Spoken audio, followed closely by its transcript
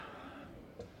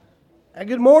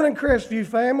Good morning, Crestview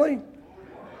family.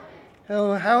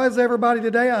 How is everybody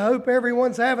today? I hope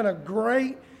everyone's having a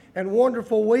great and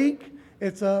wonderful week.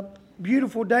 It's a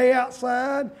beautiful day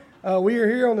outside. We are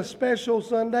here on a special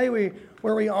Sunday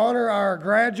where we honor our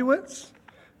graduates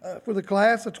for the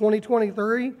class of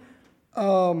 2023.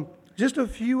 Just a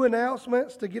few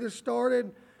announcements to get us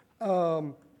started.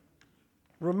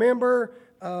 Remember,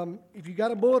 if you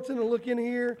got a bulletin to look in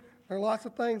here, there are lots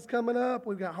of things coming up.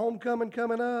 We've got homecoming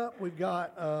coming up. We've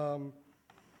got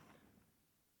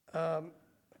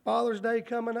Father's Day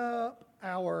coming up.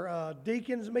 Our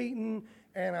deacons meeting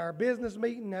and our business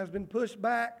meeting has been pushed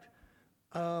back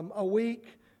a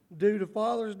week due to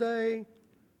Father's Day.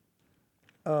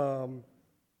 Bible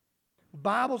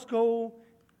school,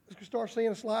 let's start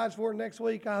seeing slides for it next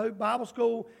week. I hope Bible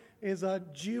school is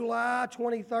July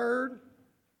 23rd.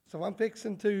 So I'm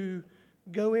fixing to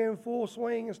go in full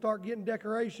swing and start getting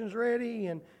decorations ready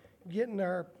and getting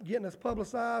us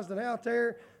publicized and out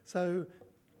there. So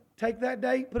take that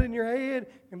date, put it in your head,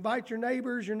 invite your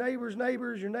neighbors, your neighbors'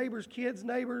 kids'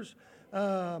 neighbors,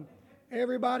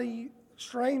 everybody,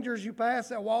 strangers you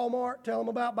pass at Walmart, tell them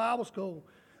about Bible school.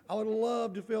 I would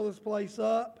love to fill this place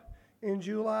up in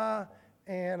July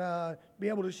and be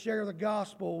able to share the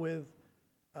gospel with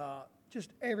just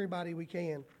everybody we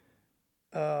can.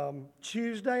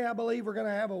 Tuesday, I believe we're going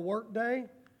to have a work day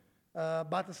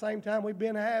about the same time we've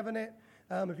been having it.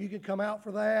 If you could come out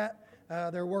for that.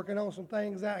 They're working on some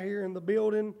things out here in the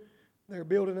building. They're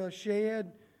building a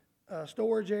shed,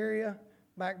 storage area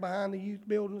back behind the youth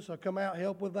building, so come out and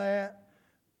help with that.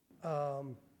 I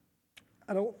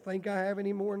don't think I have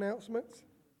any more announcements.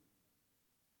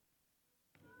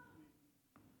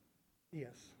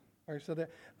 Yes. All right, so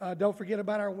don't forget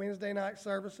about our Wednesday night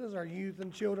services. Our youth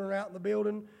and children are out in the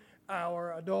building.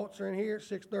 Our adults are in here at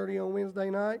 6:30 on Wednesday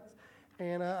nights.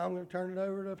 And I'm going to turn it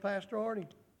over to Pastor Artie.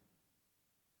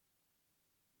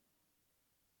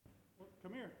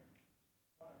 Come here.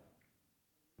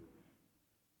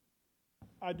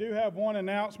 I do have one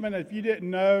announcement. If you didn't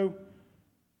know,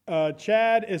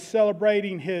 Chad is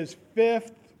celebrating his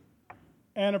 5th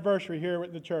anniversary here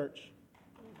at the church.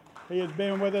 He has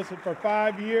been with us for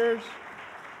 5 years,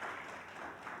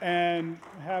 and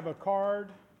have a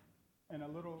card and a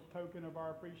little token of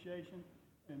our appreciation,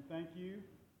 and thank you.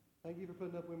 Thank you for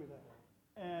putting up with me that way.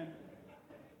 And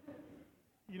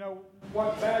you know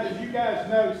what's bad is you guys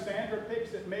know Sandra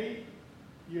picks at me.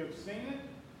 You have seen it,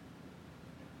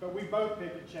 but we both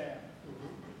pick at Chad.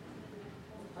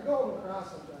 I go home and cry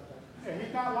sometimes. Yeah,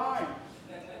 he's not lying.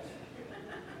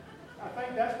 I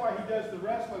think that's why he does the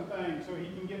wrestling thing, so he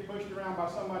can get pushed around by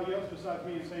somebody else besides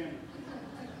me and Sandra.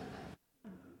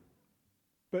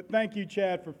 But thank you,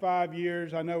 Chad, for 5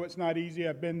 years. I know it's not easy.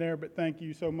 I've been there, but thank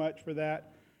you so much for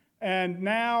that. And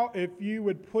now, if you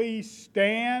would please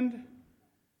stand.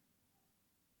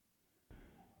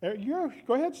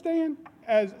 Go ahead, stand.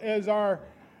 As our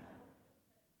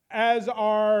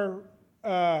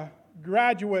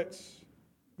graduates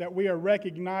that we are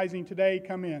recognizing today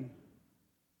come in.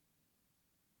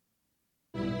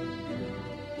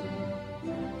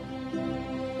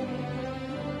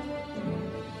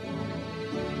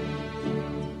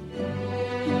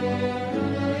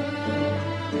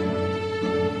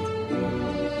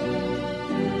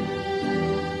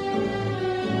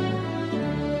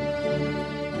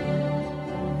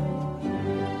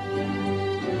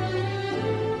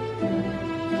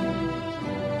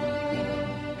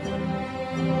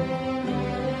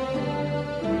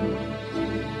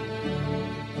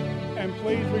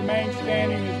 Please remain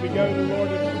standing as we go to the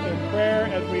Lord in prayer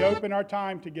as we open our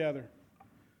time together.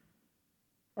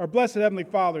 Our blessed Heavenly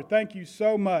Father, thank you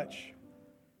so much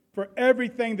for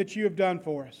everything that you have done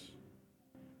for us.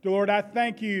 Dear Lord, I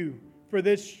thank you for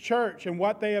this church and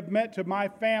what they have meant to my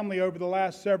family over the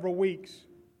last several weeks.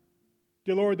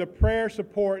 Dear Lord, the prayer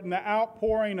support and the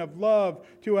outpouring of love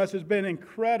to us has been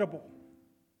incredible.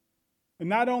 And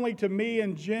not only to me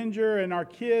and Ginger and our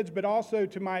kids, but also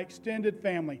to my extended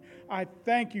family. I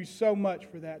thank you so much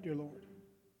for that, dear Lord.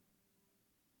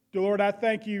 Dear Lord, I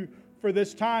thank you for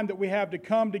this time that we have to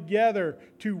come together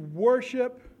to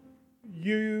worship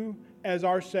you as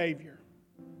our Savior.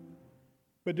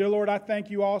 But dear Lord, I thank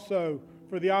you also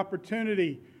for the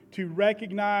opportunity to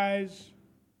recognize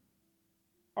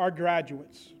our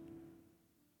graduates.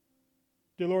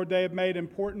 Dear Lord, they have made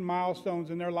important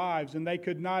milestones in their lives, and they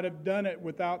could not have done it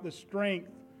without the strength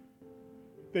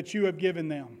that you have given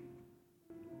them.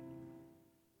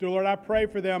 Dear Lord, I pray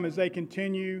for them as they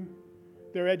continue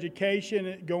their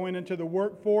education, going into the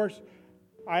workforce.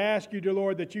 I ask you, dear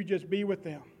Lord, that you just be with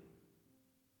them.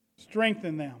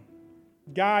 Strengthen them.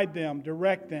 Guide them.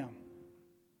 Direct them.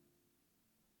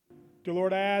 Dear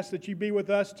Lord, I ask that you be with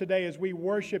us today as we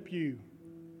worship you.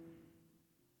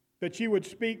 That you would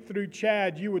speak through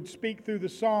Chad, you would speak through the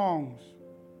songs.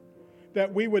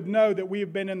 That we would know that we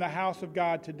have been in the house of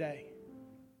God today.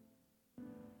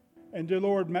 And dear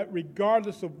Lord,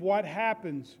 regardless of what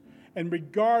happens, and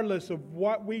regardless of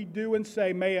what we do and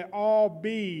say, may it all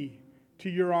be to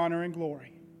your honor and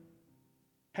glory.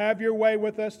 Have your way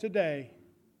with us today.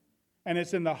 And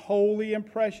it's in the holy and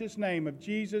precious name of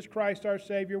Jesus Christ our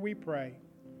Savior we pray.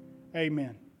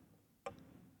 Amen.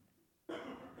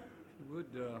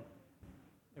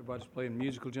 Everybody's playing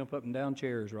musical jump up and down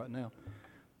chairs right now.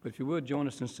 But if you would, join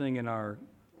us in singing our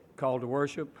call to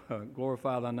worship,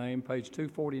 Glorify Thy Name, page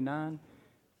 249.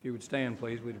 If you would stand,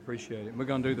 please, we'd appreciate it. We're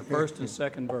going to do the first and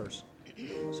second verse.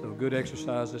 So good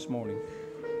exercise this morning.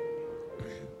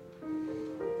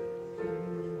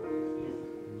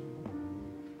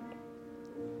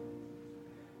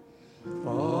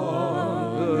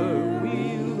 Father,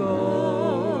 we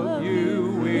love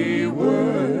you, we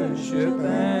worship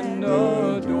and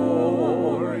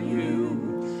adore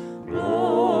you.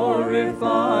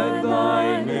 Glorify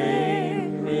thy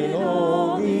name in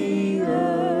all the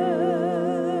earth.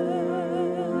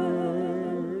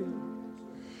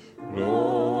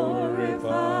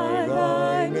 Glorify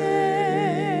thy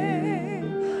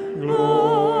name.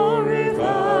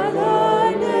 Glorify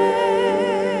thy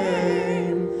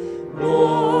name.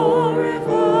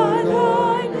 Glorify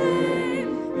thy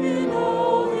name in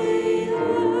all the earth.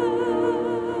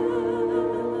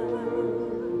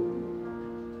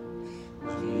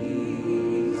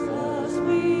 Jesus,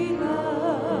 we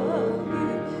love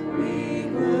you, we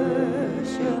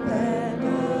worship and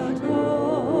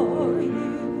adore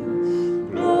you.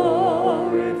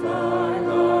 Glorify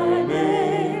thy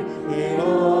name in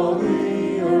all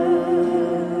the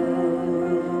earth.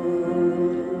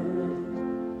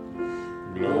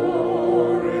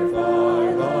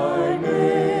 Glorify thy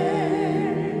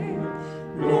name.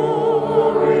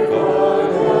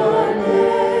 Glorify thy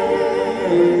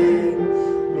name.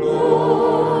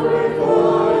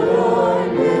 Glorify thy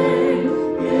name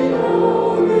in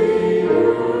all the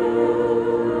earth.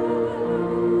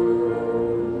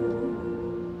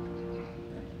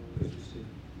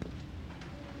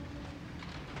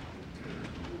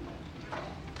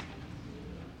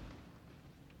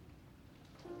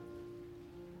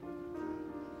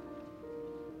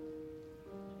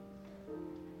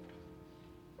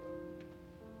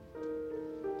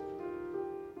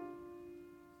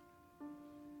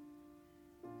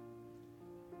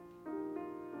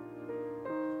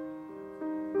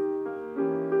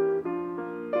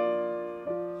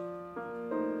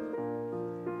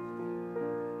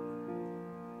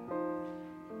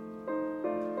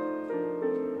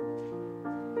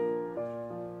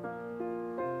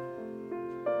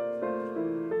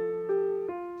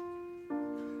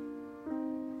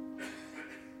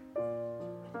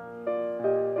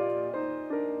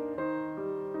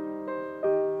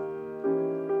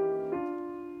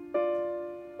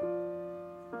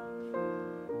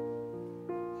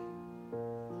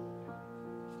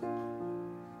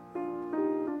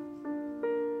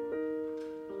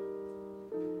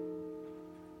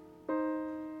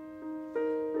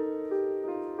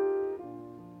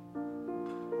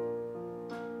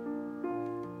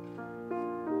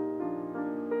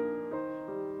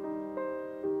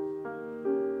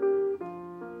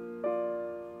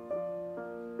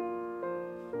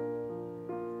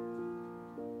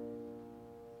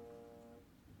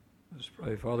 Let's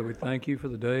pray. Father, we thank you for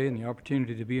the day and the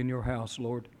opportunity to be in your house,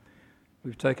 Lord.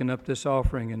 We've taken up this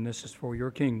offering, and this is for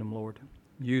your kingdom, Lord.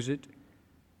 Use it,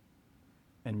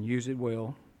 and use it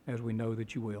well, as we know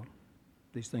that you will.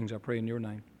 These things I pray in your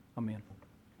name. Amen.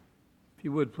 If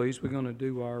you would, please, we're going to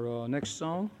do our next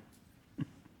song.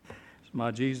 It's My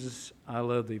Jesus, I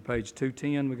Love Thee, page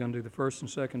 210. We're going to do the first and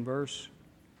second verse,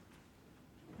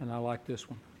 and I like this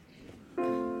one.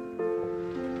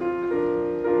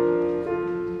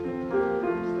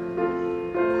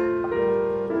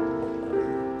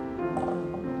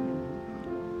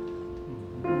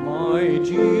 My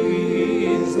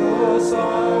Jesus,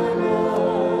 I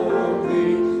love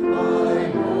thee,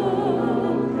 I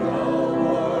know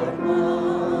thou art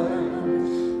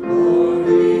mine. For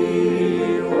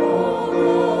thee, all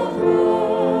of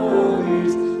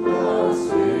holies, I'll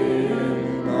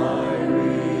sing, I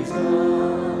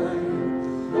resign.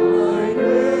 My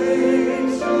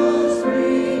gracious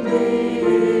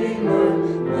Redeemer,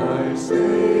 my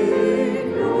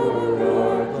Savior,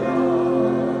 art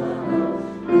thou.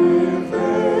 If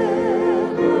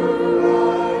ever I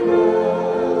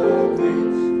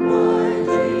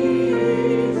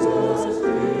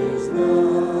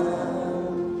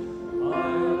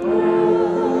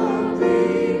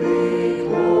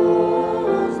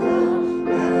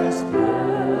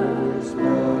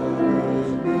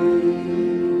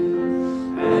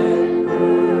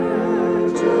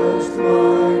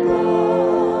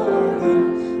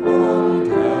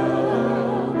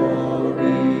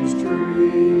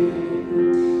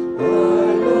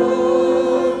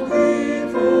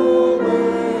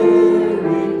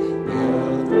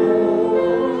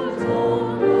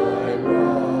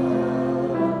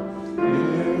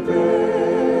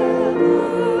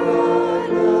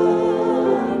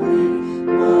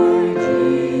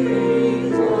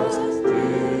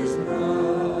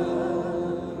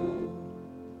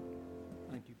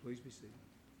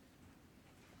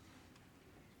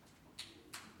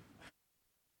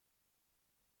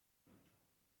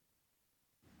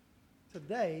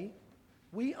today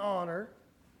we honor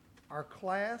our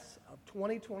class of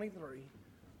 2023.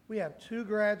 We have 2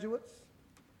 graduates.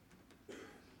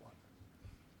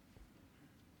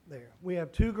 There. We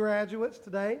have 2 graduates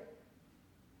today,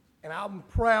 and I'm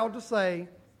proud to say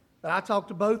that I talked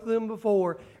to both of them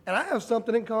before, and I have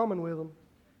something in common with them.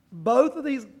 Both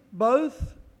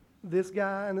this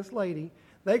guy and this lady,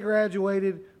 they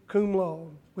graduated cum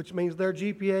laude, which means their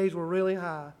GPAs were really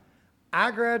high.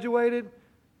 I graduated,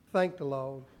 thank the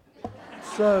Lord.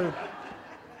 So,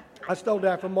 I stole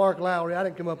that from Mark Lowry. I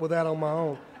didn't come up with that on my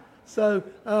own. So,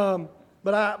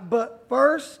 but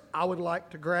first, I would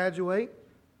like to graduate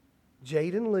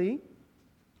Jaden Lee.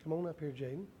 Come on up here,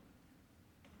 Jaden.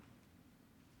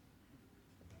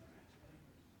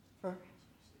 Huh?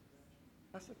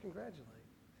 I said congratulate.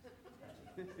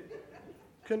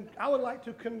 I would like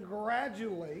to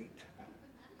congratulate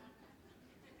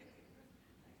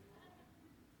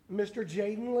Mr.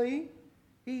 Jaden Lee.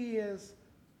 He is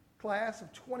class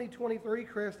of 2023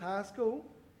 Crest High School.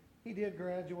 He did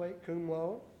graduate cum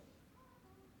laude.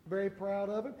 Very proud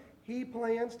of him. He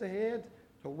plans to head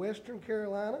to Western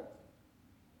Carolina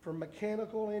for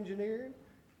mechanical engineering.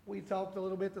 We talked a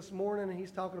little bit this morning, and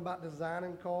he's talking about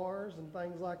designing cars and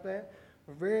things like that.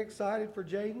 We're very excited for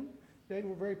Jaden. Jaden,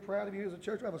 we're very proud of you as a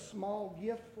church. We have a small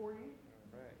gift for you.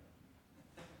 All right.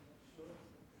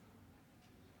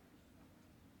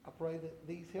 I pray that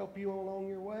these help you along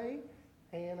your way,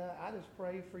 and I just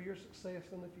pray for your success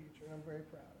in the future. I'm very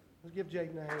proud of you. Let's give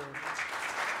Jaden a hand.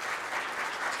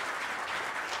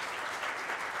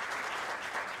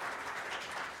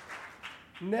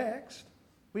 Next,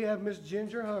 we have Miss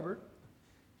Ginger Hubbard.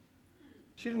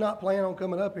 She did not plan on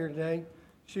coming up here today.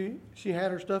 She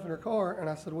had her stuff in her car, and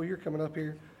I said, well, you're coming up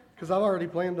here because I've already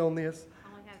planned on this. I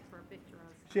only had it for a picture of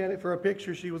it. She had it for a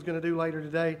picture she was going to do later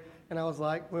today, and I was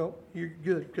like, well, you're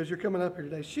good because you're coming up here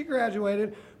today. She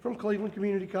graduated from Cleveland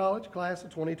Community College, class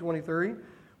of 2023,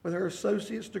 with her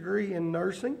associate's degree in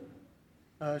nursing.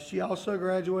 She also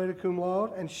graduated cum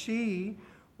laude, and she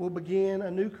will begin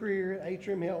a new career at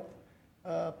Atrium Health,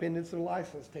 pending some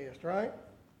license test, right?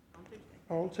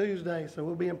 On Tuesday. So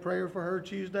we'll be in prayer for her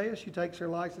Tuesday as she takes her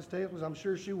license test, which I'm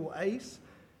sure she will ace.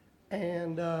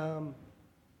 And no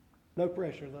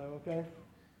pressure, though, okay?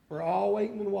 We're all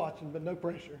waiting and watching, but no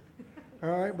pressure. All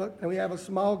right, but we have a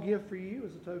small gift for you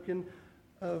as a token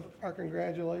of our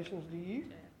congratulations to you.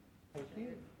 Thank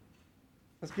you.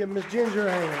 Let's give Miss Ginger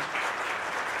a hand.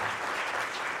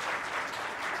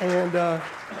 And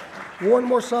one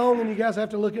more song, and you guys have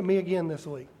to look at me again this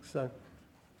week. So.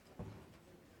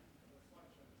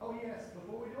 Oh, yes,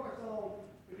 before we do our song,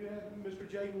 we do have Mr.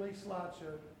 Jaden Lee's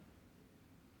slideshow.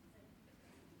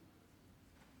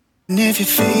 And if you're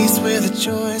faced with a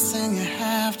choice and you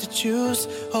have to choose,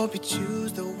 hope you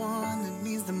choose the one that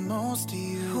means the most to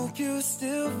you. Hope you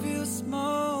still feel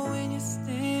small when you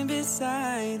stand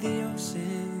beside the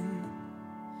ocean.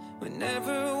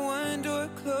 Whenever one door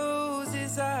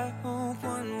closes, I hope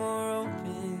one more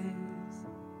opens.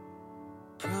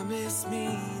 Promise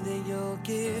me that you'll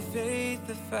give faith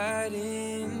a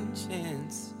fighting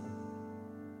chance.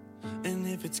 And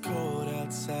if it's cold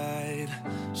outside,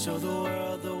 show the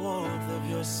world the warmth of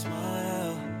your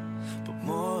smile. But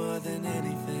more than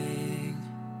anything,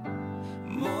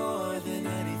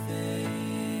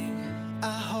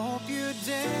 I hope you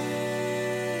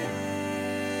dance.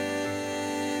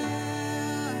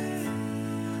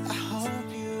 I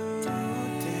hope you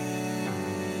dance.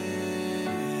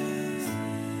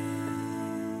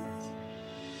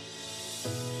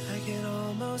 I can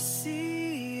almost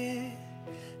see it,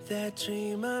 that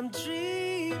dream I'm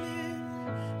dreaming.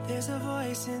 There's a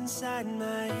voice inside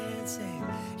my head saying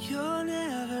you'll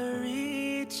never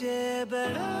reach it,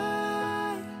 but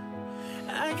I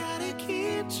gotta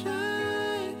keep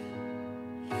trying,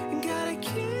 gotta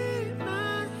keep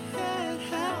my head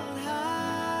held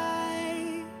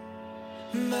high.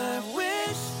 My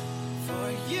wish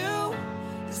for you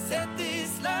is that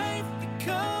this life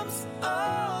becomes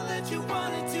all that you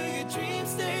wanna do. Your dreams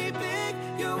stay big,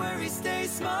 your worries stay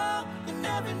small. You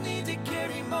never need to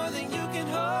carry more than you can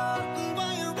hold. And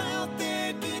while you're out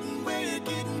there getting where you're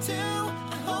getting to,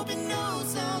 I hope you know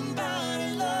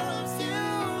somebody loves you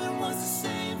and wants the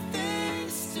same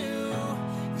things too.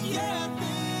 Yeah,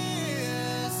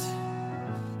 this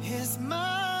is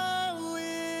my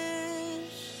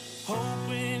wish. Hope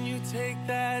when you take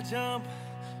that jump,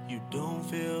 you don't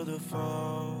feel the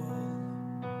fall.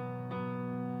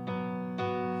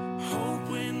 Hope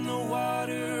when the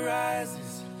water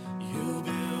rises, you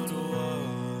build a wall.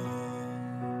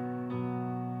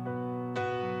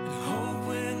 And hope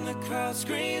when the crowd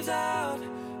screams out,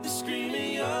 they're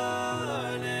screaming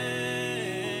your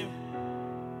name.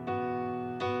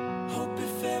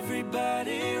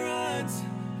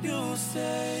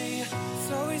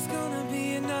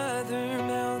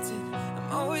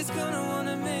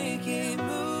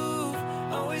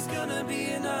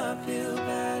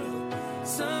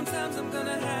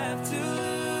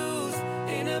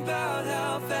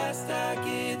 I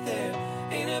get there.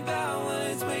 Ain't about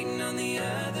what's waiting on the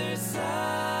other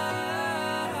side.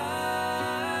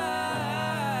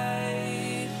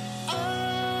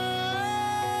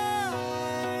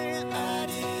 I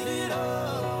did it all.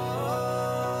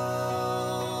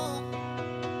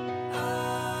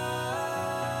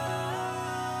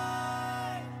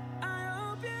 I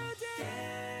hope you dance.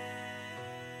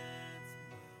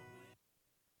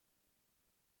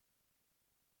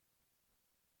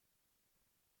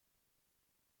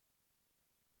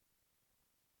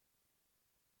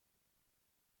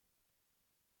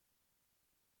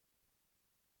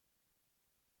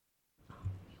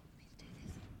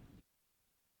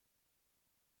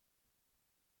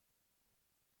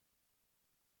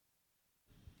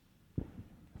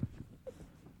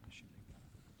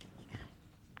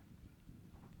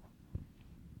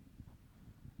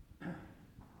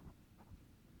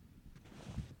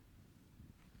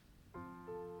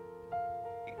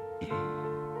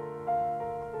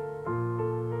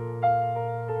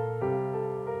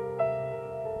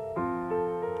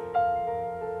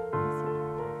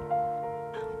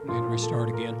 Need to restart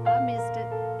again. I missed it.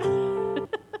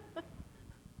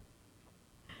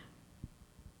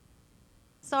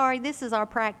 Sorry, this is our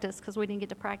practice because we didn't get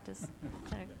to practice.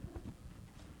 So.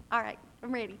 All right,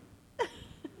 I'm ready.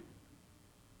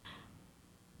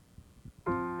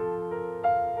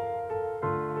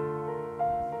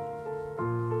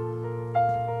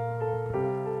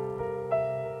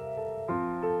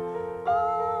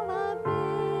 All I've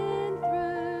been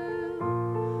through,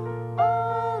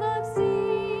 all I've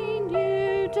seen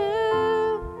you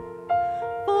do,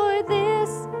 for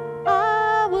this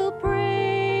I will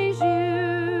praise you.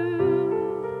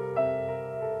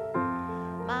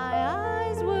 My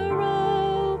eyes were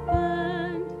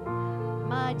opened,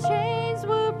 my chains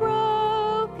were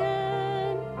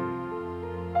broken,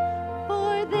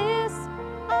 for this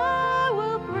I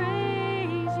will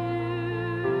praise you.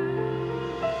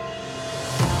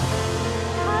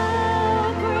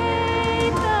 How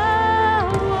great thou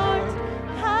art,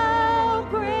 how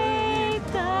great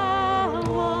thou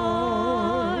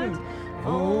art, O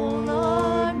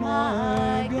Lord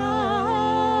my God.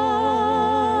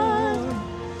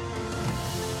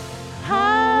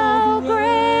 How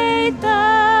great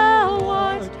thou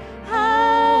art,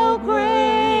 how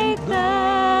great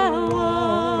thou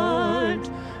art,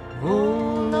 O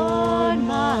Lord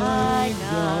my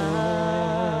God.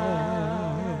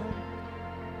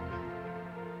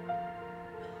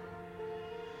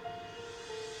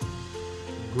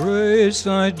 Grace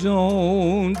I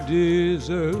don't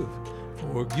deserve,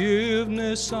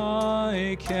 forgiveness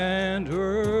I can't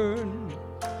earn.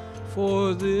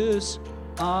 For this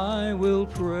I will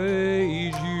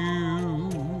praise you.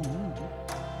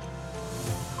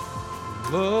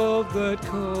 Love that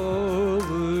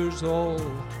covers all,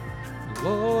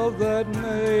 love that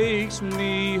makes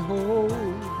me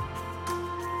whole.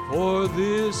 For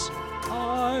this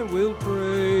I will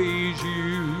praise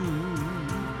you.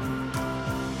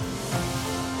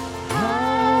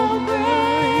 How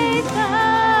great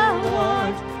thou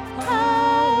art,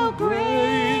 how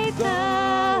great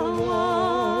thou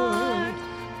art,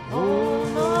 O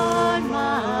Lord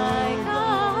my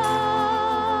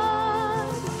God.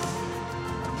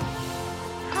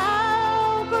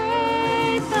 How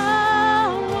great thou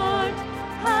art,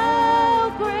 how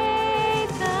great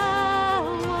thou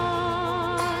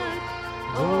art,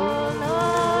 O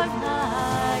Lord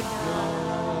my God.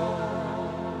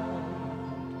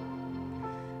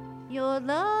 Your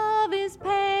love is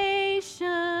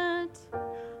patient,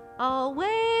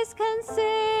 always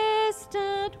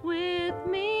consistent with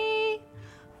me.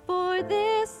 For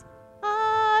this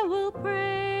I will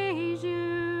praise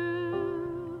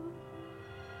you.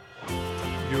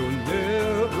 You're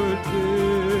never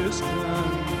distant,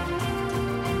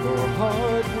 your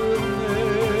heart will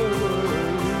never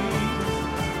leave.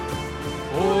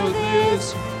 For this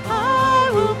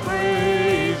I will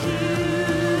praise you.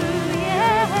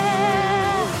 Yeah.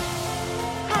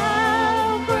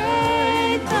 How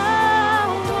great thou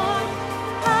art,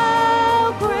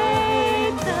 how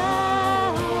great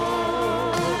thou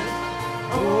art,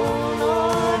 O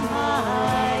Lord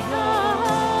my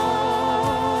God.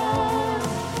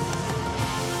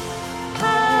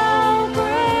 How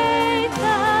great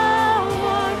thou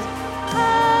art,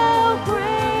 how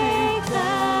great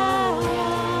thou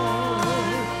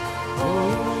art,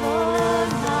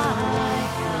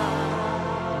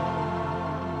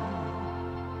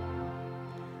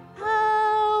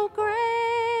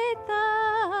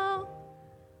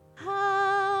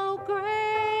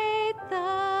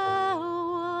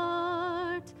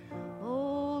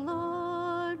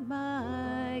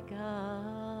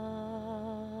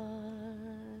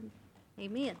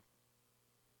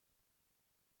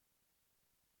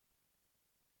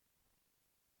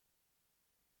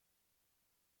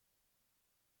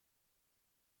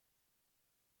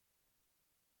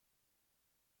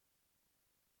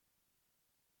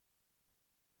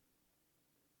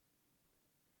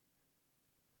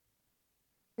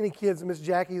 Any kids, Miss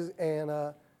Jackie's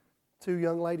and two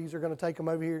young ladies are going to take them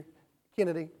over here.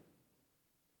 Kennedy,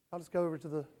 I'll just go over to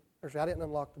the nursery. I didn't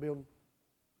unlock the building.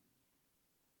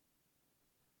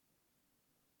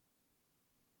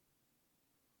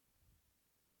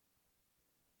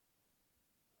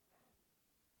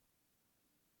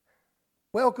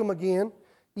 Welcome again.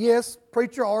 Yes,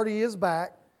 Preacher Artie is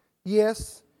back.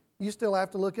 Yes, you still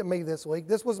have to look at me this week.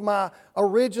 This was my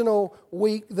original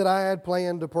week that I had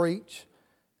planned to preach.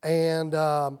 And,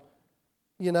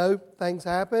 things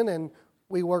happen and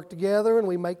we work together and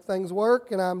we make things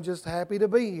work, and I'm just happy to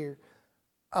be here.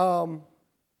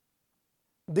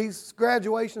 These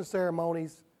graduation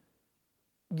ceremonies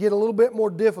get a little bit more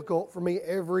difficult for me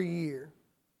every year.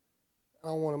 I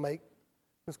don't want to make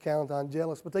Miss Callentine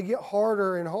jealous, but they get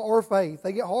harder or Faith.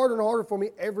 They get harder and harder for me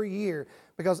every year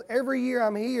because every year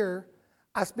I'm here,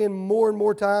 I spend more and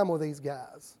more time with these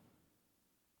guys.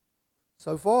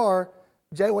 So far,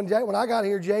 when I got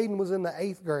here, Jaden was in the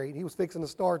 8th grade. He was fixing to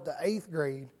start the 8th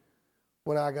grade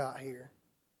when I got here.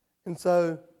 And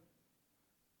so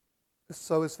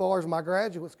as far as my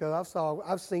graduates go,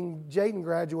 I've seen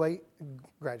Jaden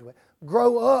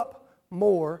grow up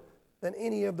more than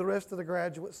any of the rest of the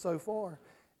graduates so far.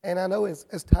 And I know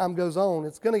as time goes on,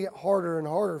 it's going to get harder and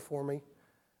harder for me.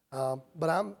 But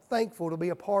I'm thankful to be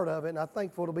a part of it, and I'm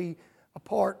thankful to be a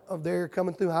part of their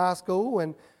coming through high school.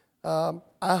 And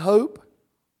I hope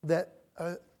that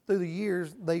through the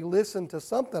years they listen to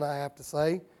something I have to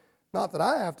say. Not that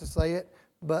I have to say it,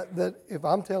 but that if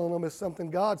I'm telling them it's something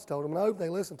God's told them, and I hope they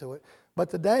listen to it. But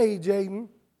today, Jaden,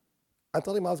 I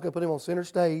told him I was going to put him on center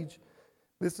stage.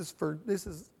 This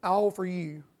is all for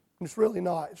you. It's really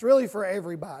not. It's really for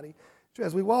everybody.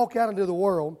 As we walk out into the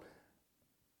world,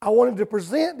 I wanted to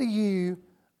present to you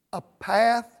a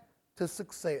path to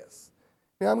success.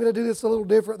 Now, I'm going to do this a little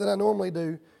different than I normally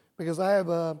do because I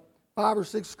have 5 or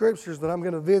 6 scriptures that I'm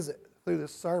going to visit through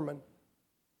this sermon.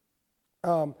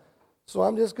 So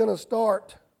I'm just going to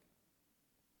start,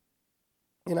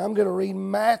 and I'm going to read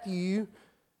Matthew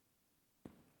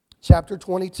chapter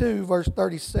 22, verse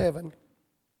 37.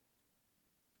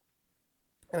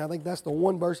 And I think that's the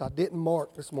one verse I didn't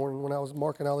mark this morning when I was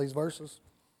marking all these verses.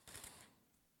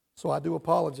 So I do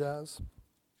apologize.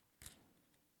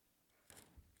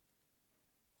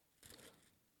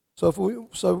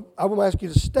 So I will ask you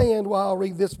to stand while I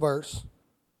read this verse.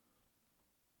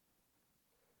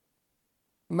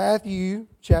 Matthew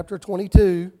chapter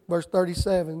 22, verse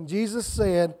 37. Jesus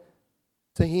said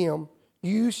to him,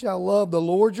 "You shall love the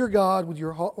Lord your God with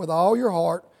all your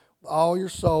heart, with all your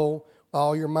soul, with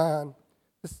all your mind."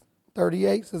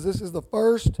 38 says, "This is the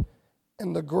first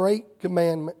and the great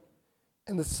commandment,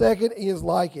 and the second is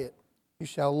like it. You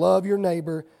shall love your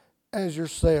neighbor as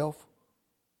yourself.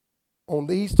 On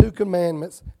these 2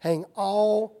 commandments hang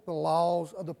all the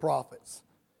laws of the prophets."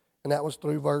 And that was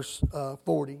through verse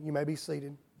 40. You may be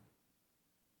seated.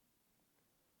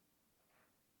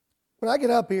 When I get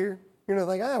up here, you're going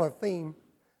to think, I have a theme.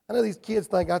 I know these kids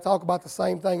think I talk about the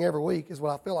same thing every week, is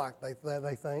what I feel like they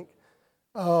think.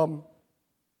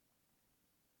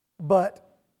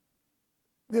 But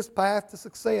this path to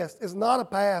success is not a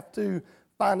path to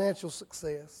financial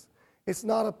success. It's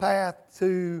not a path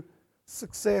to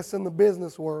success in the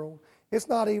business world. It's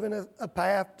not even a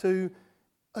path to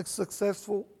a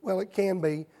successful, well, it can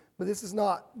be, but this is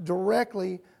not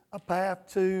directly a path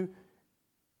to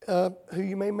who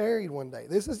you may marry one day.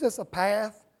 This is just a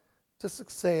path to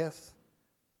success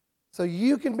so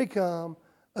you can become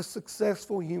a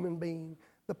successful human being,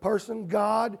 the person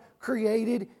God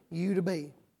created you to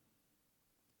be.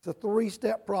 It's a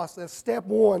 3-step process. Step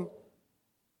 1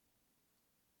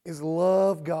 is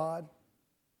love God.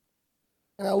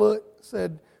 And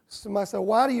somebody said,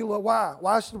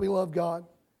 why should we love God?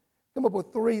 Come up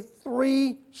with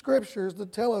three scriptures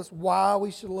that tell us why we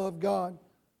should love God.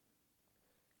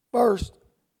 First,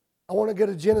 I want to go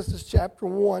to Genesis chapter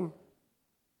 1.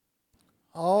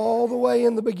 All the way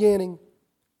in the beginning.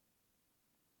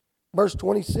 Verse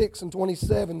 26 and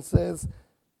 27 says,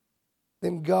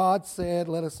 "Then God said,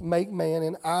 let us make man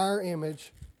in our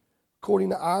image,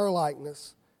 according to our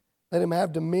likeness. Let him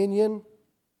have dominion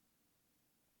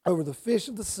over the fish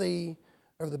of the sea,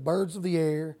 over the birds of the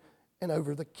air, and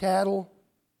over the cattle,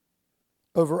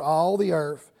 over all the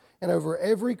earth, and over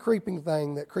every creeping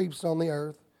thing that creeps on the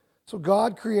earth." So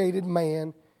God created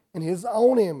man in his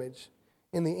own image.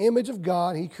 In the image of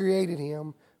God, he created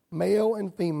him. Male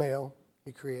and female,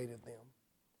 he created them.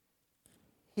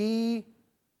 He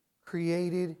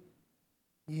created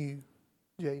you,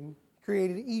 Jaden.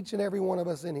 Created each and every one of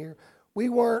us in here. We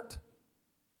weren't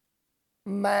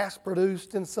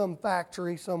mass-produced in some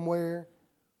factory somewhere.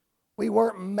 We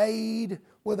weren't made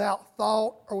without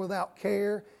thought or without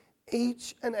care.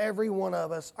 Each and every one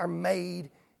of us are made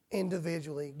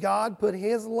individually. God put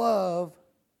His love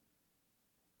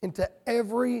into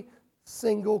every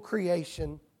single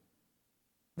creation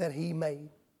that He made.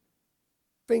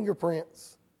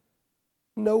 Fingerprints.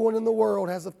 No one in the world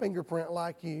has a fingerprint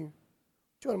like you.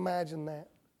 Would you imagine that?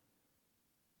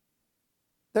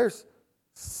 There's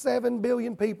 7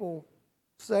 billion people,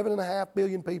 7.5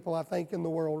 billion people, I think, in the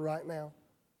world right now.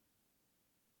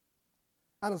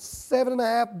 Out of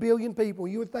 7.5 billion people,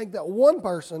 you would think that one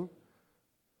person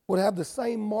would have the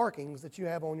same markings that you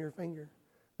have on your finger.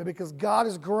 But because God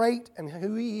is great and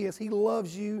who He is, He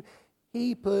loves you,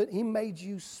 He made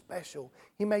you special.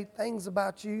 He made things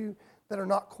about you that are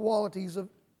not qualities of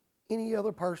any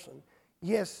other person.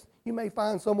 Yes, you may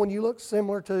find someone you look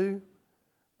similar to,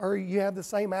 or you have the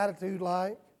same attitude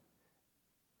like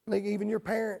even your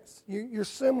parents. You're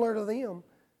similar to them,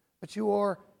 but you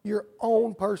are your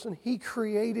own person. He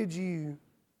created you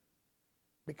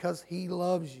because He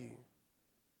loves you.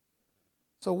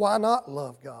 So why not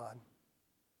love God?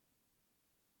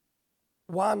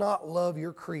 Why not love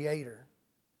your Creator?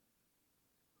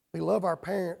 We love our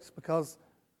parents because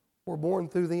we're born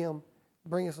through them.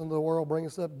 Bring us into the world, bring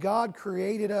us up. God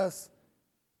created us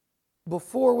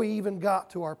before we even got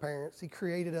to our parents. He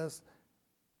created us,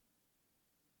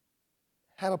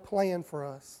 had a plan for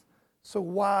us. So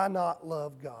why not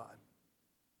love God?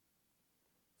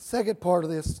 Second part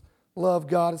of this love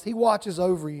God is He watches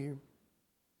over you.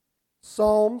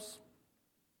 Psalms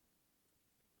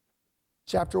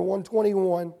chapter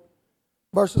 121,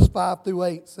 verses 5 through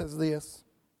 8 says this: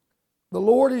 The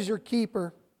Lord is your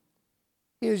keeper.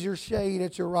 He is your shade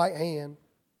at your right hand.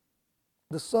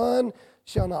 The sun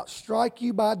shall not strike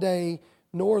you by day,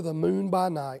 nor the moon by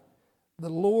night. The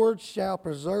Lord shall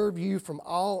preserve you from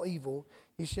all evil.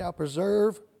 He shall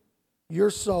preserve your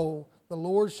soul. The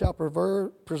Lord shall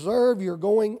preserve your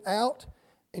going out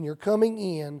and your coming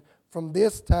in from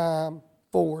this time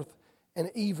forth and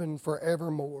even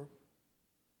forevermore.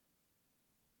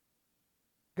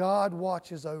 God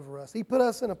watches over us. He put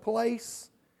us in a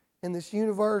place in this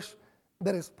universe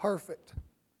that is perfect.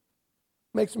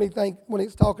 Makes me think when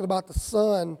it's talking about the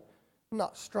sun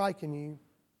not striking you.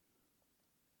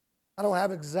 I don't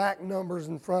have exact numbers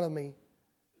in front of me.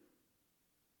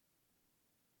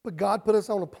 But God put us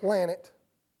on a planet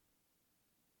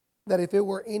that if it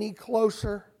were any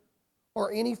closer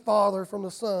or any farther from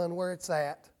the sun where it's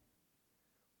at,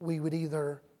 we would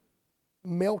either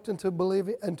melt into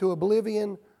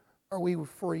oblivion or we would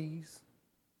freeze.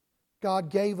 God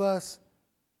gave us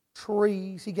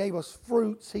trees. He gave us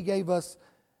fruits. He gave us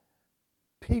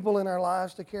people in our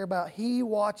lives to care about. He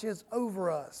watches over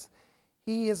us.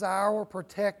 He is our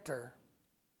protector.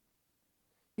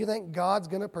 You think God's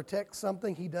going to protect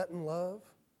something He doesn't love?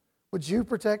 Would you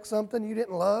protect something you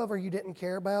didn't love or you didn't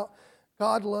care about?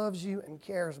 God loves you and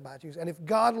cares about you. And if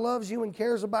God loves you and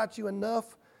cares about you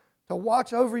enough to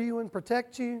watch over you and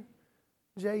protect you,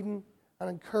 Jaden, I'd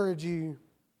encourage you,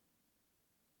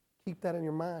 keep that in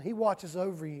your mind. He watches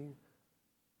over you.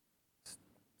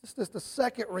 It's just the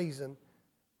second reason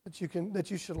that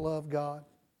you should love God.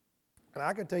 And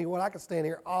I can tell you what, I could stand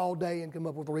here all day and come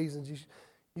up with reasons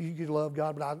you could love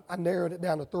God, but I narrowed it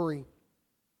down to 3.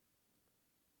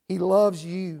 He loves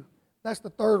you. That's the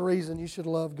third reason you should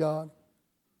love God.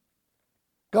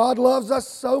 God loves us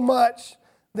so much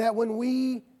that when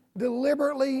we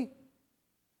deliberately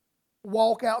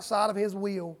walk outside of His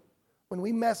will, when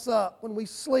we mess up, when we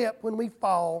slip, when we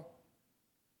fall,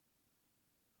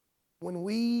 when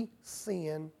we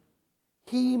sin,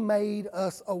 He made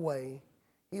us a way.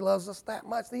 He loves us that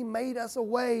much that He made us a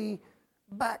way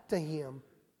back to Him.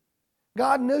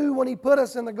 God knew when He put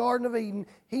us in the Garden of Eden,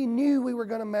 He knew we were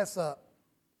going to mess up.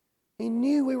 He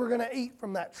knew we were going to eat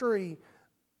from that tree,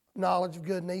 knowledge of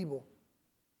good and evil.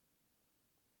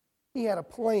 He had a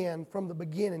plan from the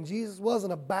beginning. Jesus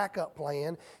wasn't a backup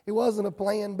plan. He wasn't a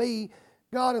plan B.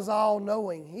 God is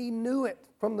all-knowing. He knew it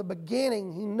from the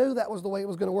beginning. He knew that was the way it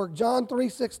was going to work. John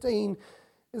 3:16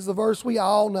 is the verse we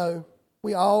all know.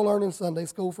 We all learn in Sunday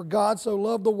school. For God so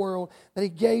loved the world that He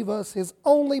gave us His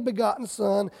only begotten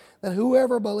Son, that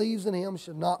whoever believes in Him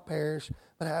should not perish,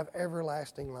 but have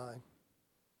everlasting life.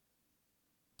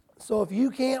 So if you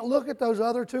can't look at those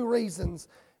other 2 reasons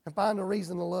and find a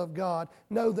reason to love God,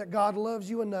 know that God loves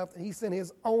you enough that He sent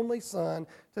His only Son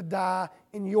to die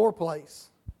in your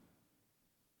place.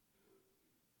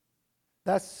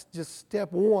 That's just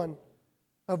step 1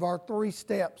 of our 3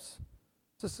 steps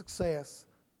to success.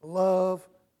 Love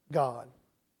God.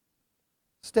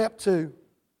 Step 2.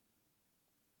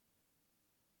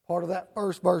 Part of that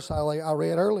first verse I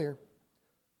read earlier.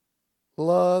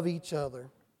 love each other.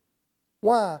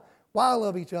 Why? Why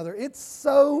love each other? It's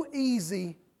so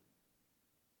easy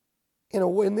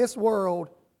in this world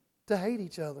to hate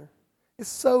each other. It's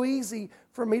so easy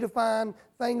for me to find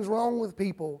things wrong with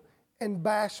people and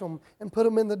bash them and put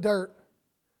them in the dirt.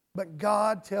 But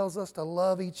God tells us to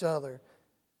love each other.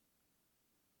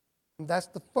 And that's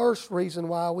the first reason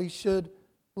why we should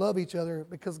love each other,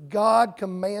 because God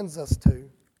commands us to.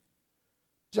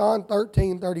 John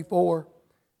 13:34,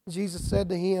 Jesus said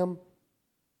to him,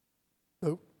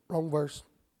 wrong verse.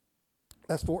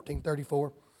 That's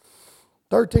 14:34.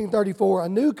 13:34, a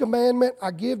new commandment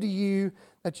I give to you,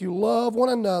 that you love one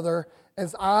another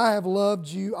as I have loved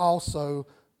you also.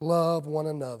 Love one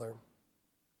another.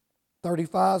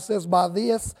 35 says, by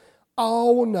this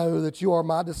all will know that you are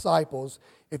my disciples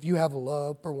if you have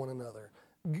love for one another.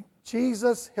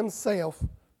 Jesus himself,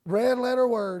 red letter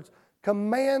words,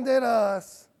 commanded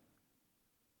us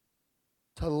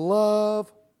to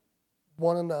love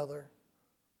one another.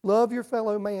 Love your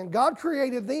fellow man. God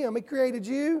created them. He created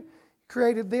you. He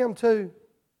created them too.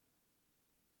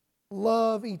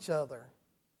 Love each other.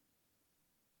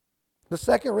 The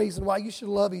second reason why you should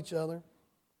love each other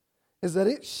is that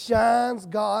it shines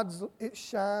God's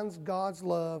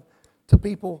love to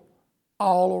people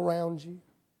all around you.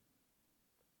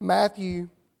 Matthew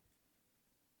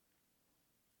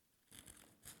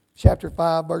chapter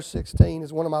 5, verse 16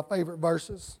 is one of my favorite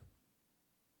verses.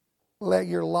 Let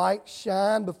your light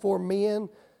shine before men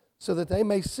so that they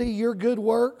may see your good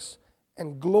works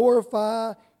and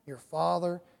glorify your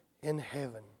Father in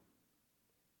heaven.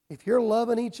 If you're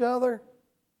loving each other,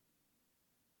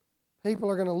 people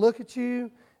are going to look at you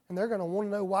and they're going to want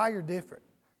to know why you're different.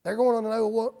 They're going to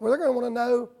want to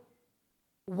know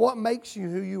what makes you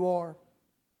who you are.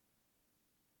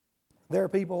 There are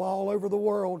people all over the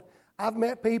world. I've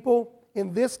met people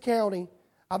in this county.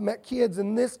 I've met kids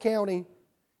in this county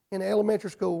in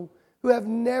elementary school who have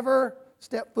never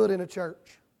stepped foot in a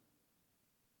church.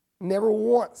 Never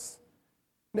once.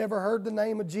 Never heard the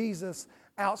name of Jesus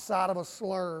outside of a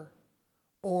slur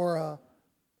or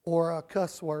a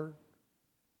cuss word.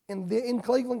 In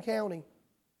Cleveland County,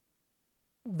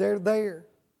 they're there.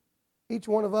 Each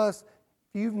one of us,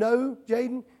 if you know,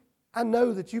 Jaden, I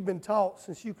know that you've been taught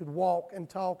since you could walk and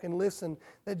talk and listen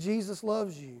that Jesus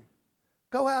loves you.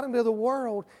 Go out into the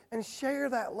world and share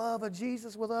that love of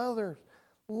Jesus with others.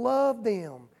 Love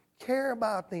them. Care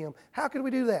about them. How can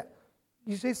we do that?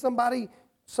 You see somebody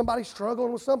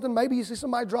struggling with something. Maybe you see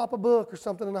somebody drop a book or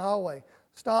something in the hallway.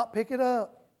 Stop, pick it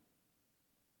up.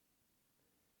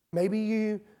 Maybe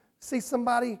you see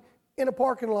somebody in a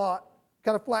parking lot,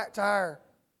 got a flat tire.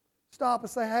 Stop and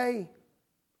say, hey,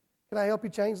 can I help you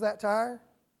change that tire?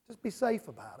 Just be safe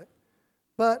about it.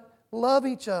 But love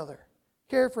each other.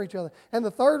 Care for each other. And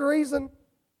the third reason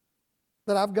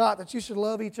that I've got that you should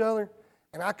love each other,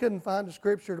 and I couldn't find a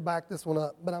scripture to back this one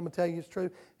up, but I'm going to tell you it's true.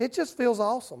 It just feels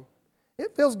awesome.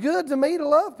 It feels good to me to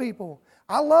love people.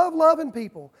 I love loving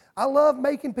people. I love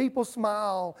making people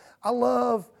smile. I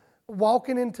love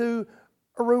walking into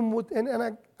a room with,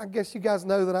 and I guess you guys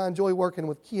know that I enjoy working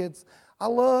with kids. I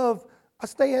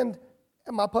stand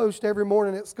at my post every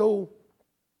morning at school.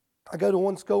 I go to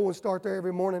one school and start there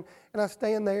every morning, and I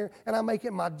stand there, and I make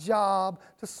it my job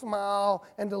to smile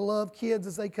and to love kids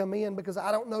as they come in, because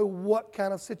I don't know what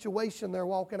kind of situation they're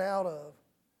walking out of.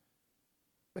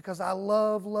 Because I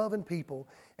love loving people,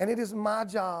 and it is my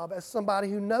job as somebody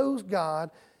who knows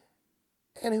God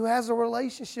and who has a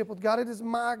relationship with God. It is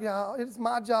my job. It is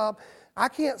my job. I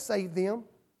can't save them.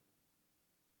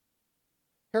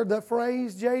 Heard that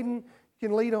phrase, Jaden? You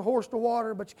can lead a horse to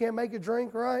water, but you can't make it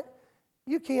drink, right?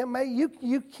 You can't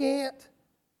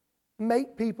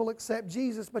make people accept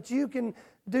Jesus, but you can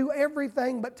do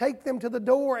everything but take them to the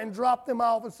door and drop them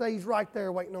off and say, he's right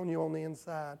there waiting on you on the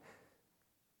inside.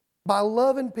 By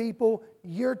loving people,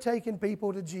 you're taking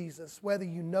people to Jesus, whether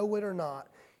you know it or not.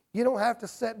 You don't have to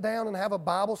sit down and have a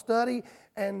Bible study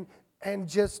and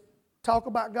just talk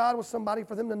about God with somebody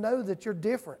for them to know that you're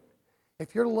different.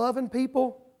 If you're loving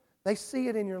people, they see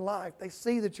it in your life. They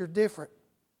see that you're different.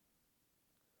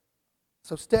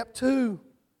 So step 2,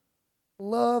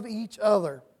 love each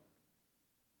other.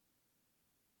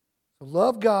 So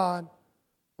love God,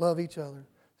 love each other.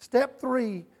 Step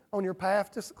 3 on your path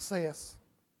to success.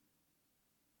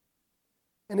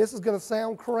 And this is going to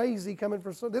sound crazy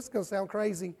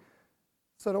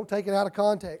so don't take it out of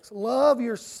context. Love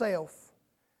yourself.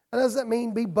 That doesn't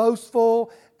mean be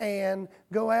boastful and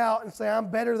go out and say, I'm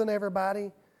better than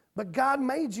everybody. But God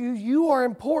made you. You are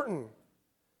important.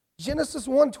 Genesis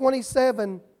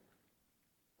 1:27,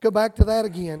 go back to that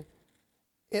again.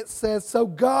 It says, so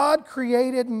God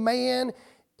created man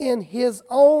in His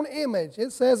own image.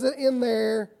 It says it in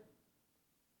there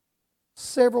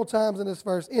several times in this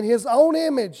verse. In His own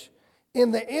image,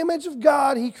 in the image of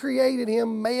God, He created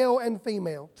him, male and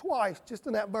female. Twice, just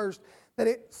in that verse, that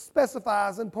it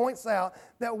specifies and points out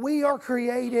that we are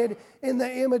created in the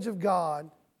image of God.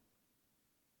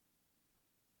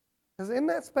 Isn't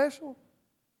that special?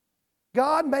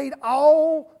 God made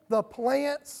all the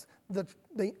plants,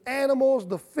 the animals,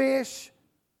 the fish,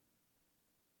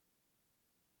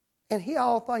 and He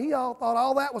all thought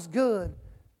all that was good,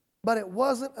 but it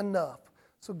wasn't enough.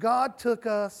 So God took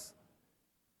us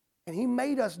and He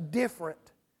made us different.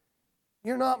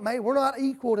 We're not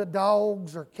equal to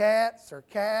dogs or cats or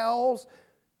cows.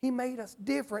 He made us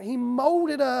different. He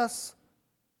molded us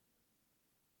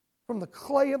from the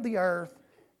clay of the earth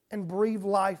and breathed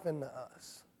life into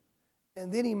us.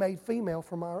 And then He made female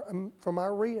from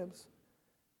our ribs.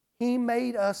 He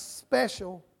made us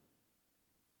special.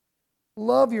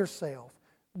 Love yourself.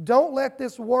 Don't let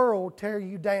this world tear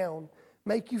you down,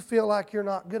 make you feel like you're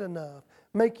not good enough,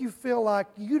 make you feel like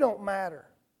you don't matter.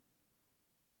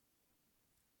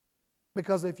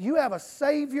 Because if you have a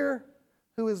Savior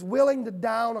who is willing to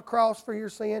die on a cross for your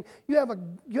sin, you have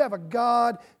a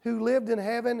God who lived in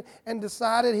heaven and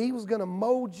decided He was going to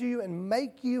mold you and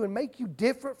make you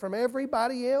different from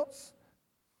everybody else.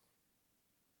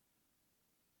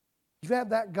 You have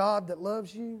that God that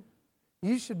loves you,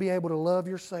 you should be able to love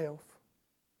yourself.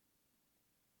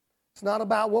 It's not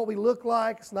about what we look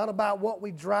like. It's not about what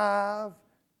we drive,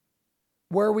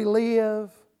 where we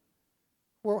live,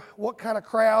 what kind of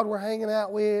crowd we're hanging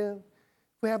out with.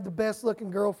 We have the best looking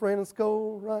girlfriend in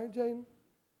school, right, Jaden?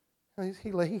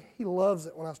 He loves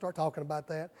it when I start talking about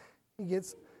that. He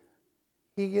gets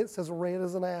as red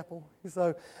as an apple.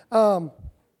 So,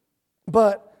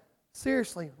 but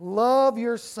seriously, love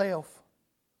yourself.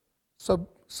 So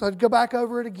to go back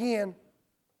over it again,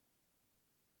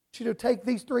 I want you to take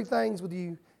these three things with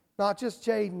you, not just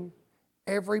Jaden,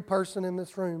 every person in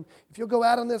this room. If you'll go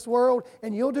out in this world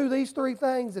and you'll do these three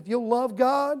things, if you'll love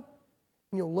God,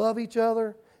 and you'll love each other,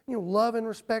 and you'll love and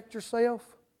respect yourself,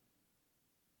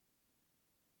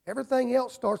 everything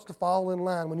else starts to fall in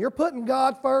line. When you're putting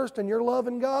God first and you're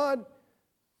loving God,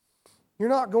 you're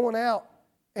not going out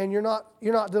and you're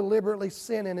not deliberately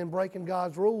sinning and breaking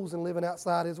God's rules and living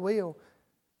outside His will.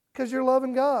 Because you're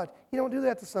loving God. You don't do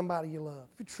that to somebody you love.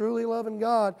 If you're truly loving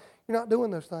God, you're not doing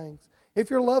those things. If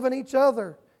you're loving each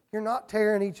other, you're not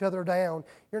tearing each other down.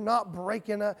 You're not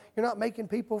you're not making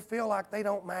people feel like they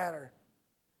don't matter.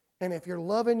 And if you're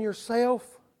loving yourself,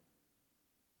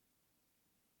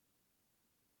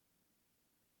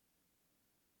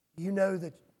 you know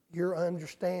that you're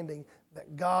understanding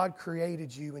that God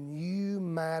created you and you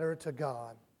matter to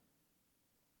God.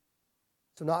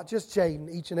 So not just Jaden,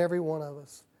 each and every one of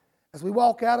us. As we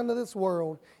walk out into this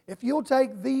world, if you'll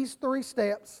take these three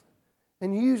steps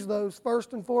and use those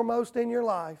first and foremost in your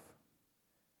life,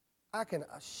 I can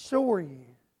assure you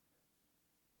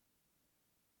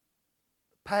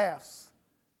the path's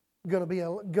going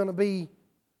to be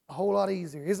a whole lot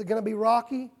easier. Is it going to be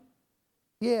rocky?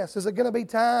 Yes. Is it going to be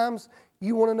times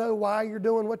you want to know why you're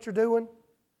doing what you're doing?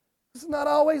 It's not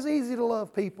always easy to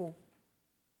love people.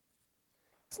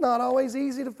 It's not always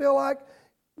easy to feel like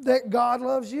that God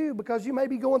loves you, because you may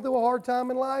be going through a hard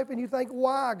time in life and you think,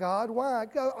 why, God, why?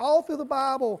 All through the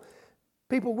Bible,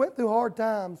 people went through hard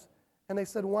times and they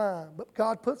said, why? But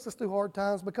God puts us through hard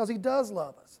times because He does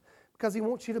love us, because He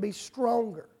wants you to be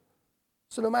stronger.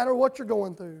 So no matter what you're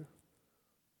going through,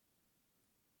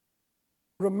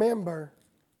 remember,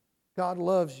 God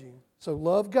loves you. So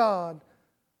love God,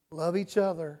 love each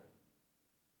other,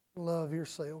 love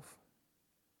yourself.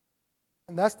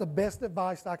 And that's the best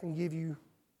advice I can give you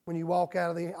when you walk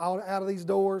out of these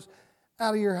doors,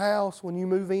 out of your house, when you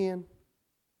move in.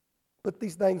 Put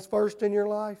these things first in your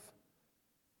life.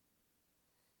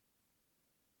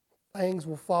 Things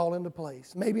will fall into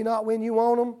place. Maybe not when you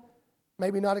want them,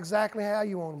 maybe not exactly how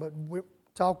you want them, but we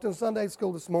talked in Sunday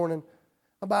school this morning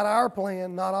about our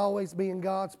plan not always being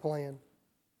God's plan.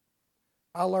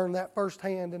 I learned that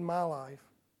firsthand in my life.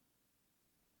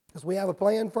 Because we have a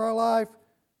plan for our life,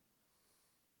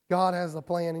 God has a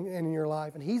plan in your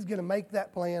life, and He's going to make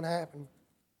that plan happen.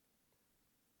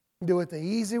 Do it the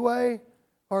easy way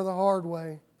or the hard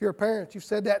way. If you're a parent, you've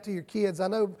said that to your kids. I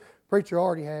know preacher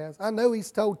already has. I know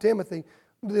he's told Timothy,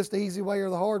 do this the easy way or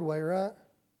the hard way, right?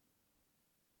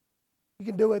 You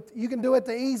can do it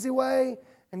the easy way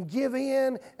and give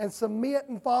in and submit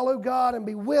and follow God and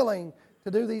be willing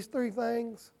to do these three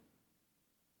things.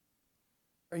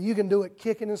 Or you can do it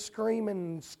kicking and screaming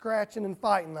and scratching and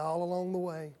fighting all along the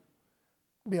way.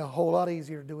 It'd be a whole lot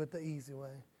easier to do it the easy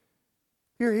way.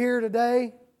 If you're here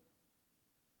today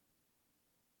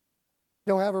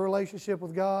You don't have a relationship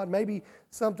with God. Maybe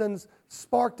something's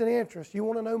sparked an interest. You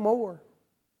want to know more.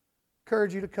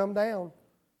 Encourage you to come down.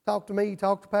 Talk to me.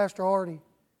 Talk to Pastor Hardy.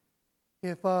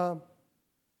 If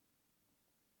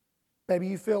maybe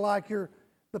you feel like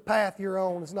the path you're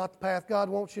on is not the path God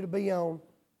wants you to be on,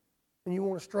 and you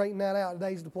want to straighten that out,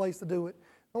 today's the place to do it.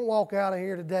 Don't walk out of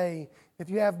here today if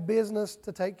you have business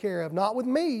to take care of. Not with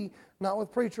me, not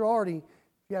with Preacher Hardy.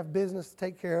 If you have business to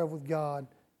take care of with God,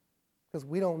 because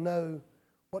we don't know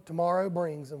what tomorrow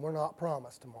brings, and we're not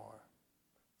promised tomorrow.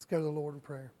 Let's go to the Lord in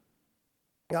prayer.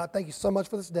 God, thank you so much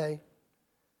for this day.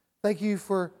 Thank you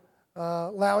for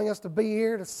allowing us to be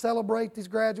here to celebrate these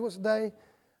graduates today. I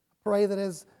pray that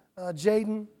as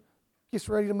Jaden gets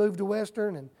ready to move to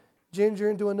Western and Ginger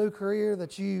into a new career,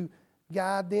 that you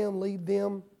guide them, lead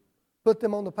them, put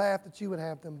them on the path that you would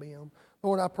have them be on.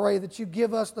 Lord, I pray that you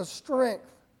give us the strength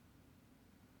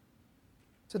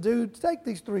to take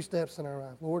these 3 steps in our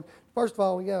life, Lord. First of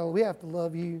all, we have to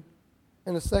love you.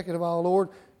 And the second of all, Lord,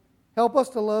 help us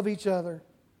to love each other,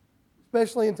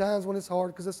 especially in times when it's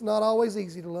hard, because it's not always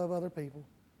easy to love other people.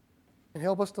 And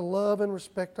help us to love and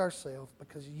respect ourselves,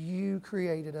 because you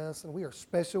created us and we are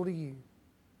special to you.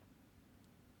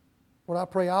 Lord, I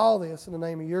pray all this in the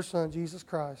name of your Son, Jesus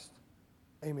Christ.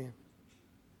 Amen.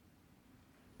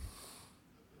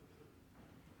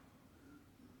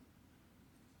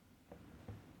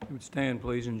 You would stand,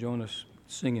 please, and join us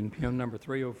singing hymn number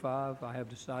 305, I Have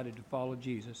Decided to Follow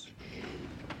Jesus.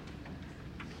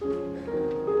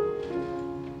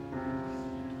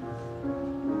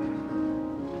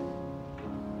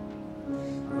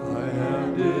 I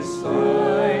have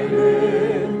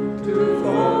decided to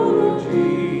follow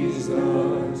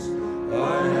Jesus.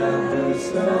 I have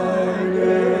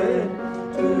decided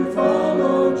to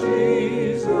follow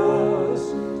Jesus.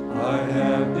 I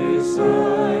have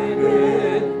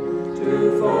decided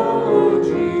to follow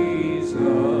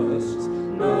Jesus.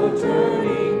 No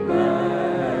turning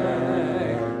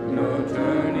back, no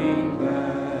turning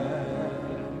back.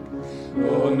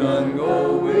 Though none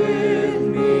go with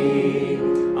me,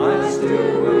 I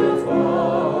still will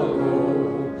follow.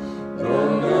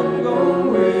 Though none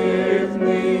go with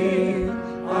me,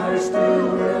 I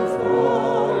still will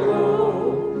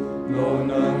follow. Though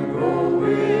none go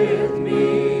with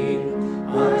me,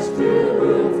 I still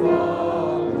will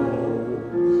follow.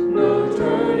 No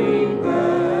turning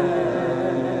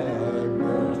back,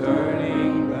 no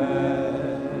turning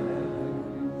back.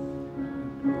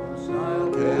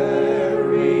 I'll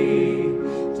carry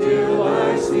till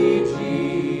I see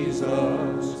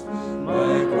Jesus.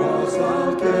 My cross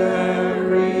I'll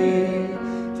carry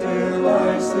till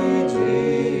I see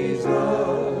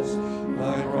Jesus.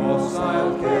 My cross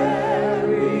I'll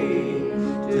carry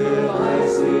till I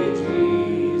see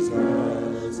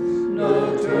Jesus.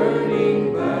 No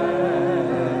turning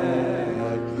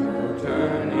back, no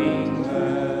turning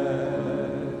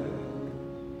back.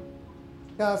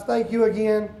 Guys, thank you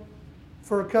again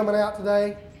for coming out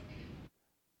today.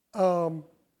 I'm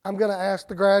going to ask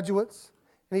the graduates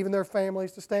and even their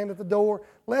families to stand at the door.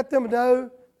 Let them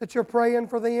know that you're praying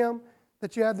for them,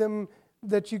 that you have them,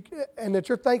 that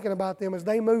you're thinking about them as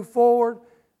they move forward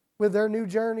with their new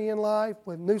journey in life,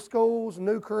 with new schools,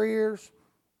 new careers.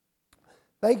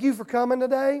 Thank you for coming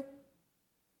today.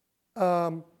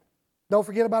 Don't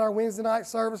forget about our Wednesday night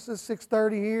services,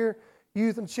 6:30 here.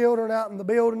 Youth and children out in the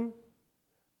building.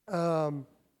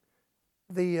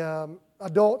 The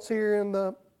adults here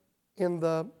in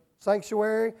the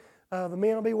sanctuary. The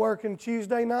men will be working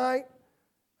Tuesday night.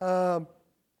 I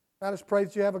just pray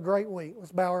that you have a great week.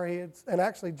 Let's bow our heads. And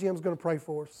actually, Jim's going to pray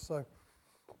for us. So,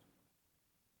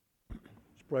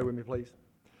 just pray with me, please.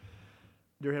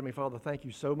 Dear Heavenly Father, thank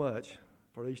you so much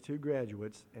for these 2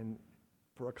 graduates and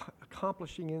for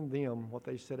accomplishing in them what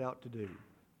they set out to do.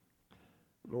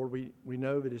 Lord, we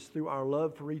know that it's through our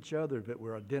love for each other that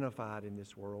we're identified in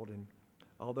this world. And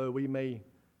although we may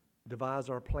devise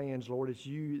our plans, Lord, it's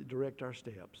you that direct our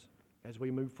steps. As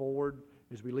we move forward,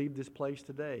 as we leave this place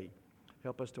today,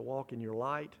 help us to walk in your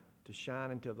light, to shine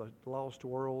into the lost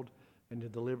world, and to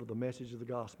deliver the message of the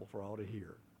gospel for all to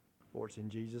hear. For it's in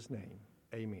Jesus' name,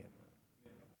 amen.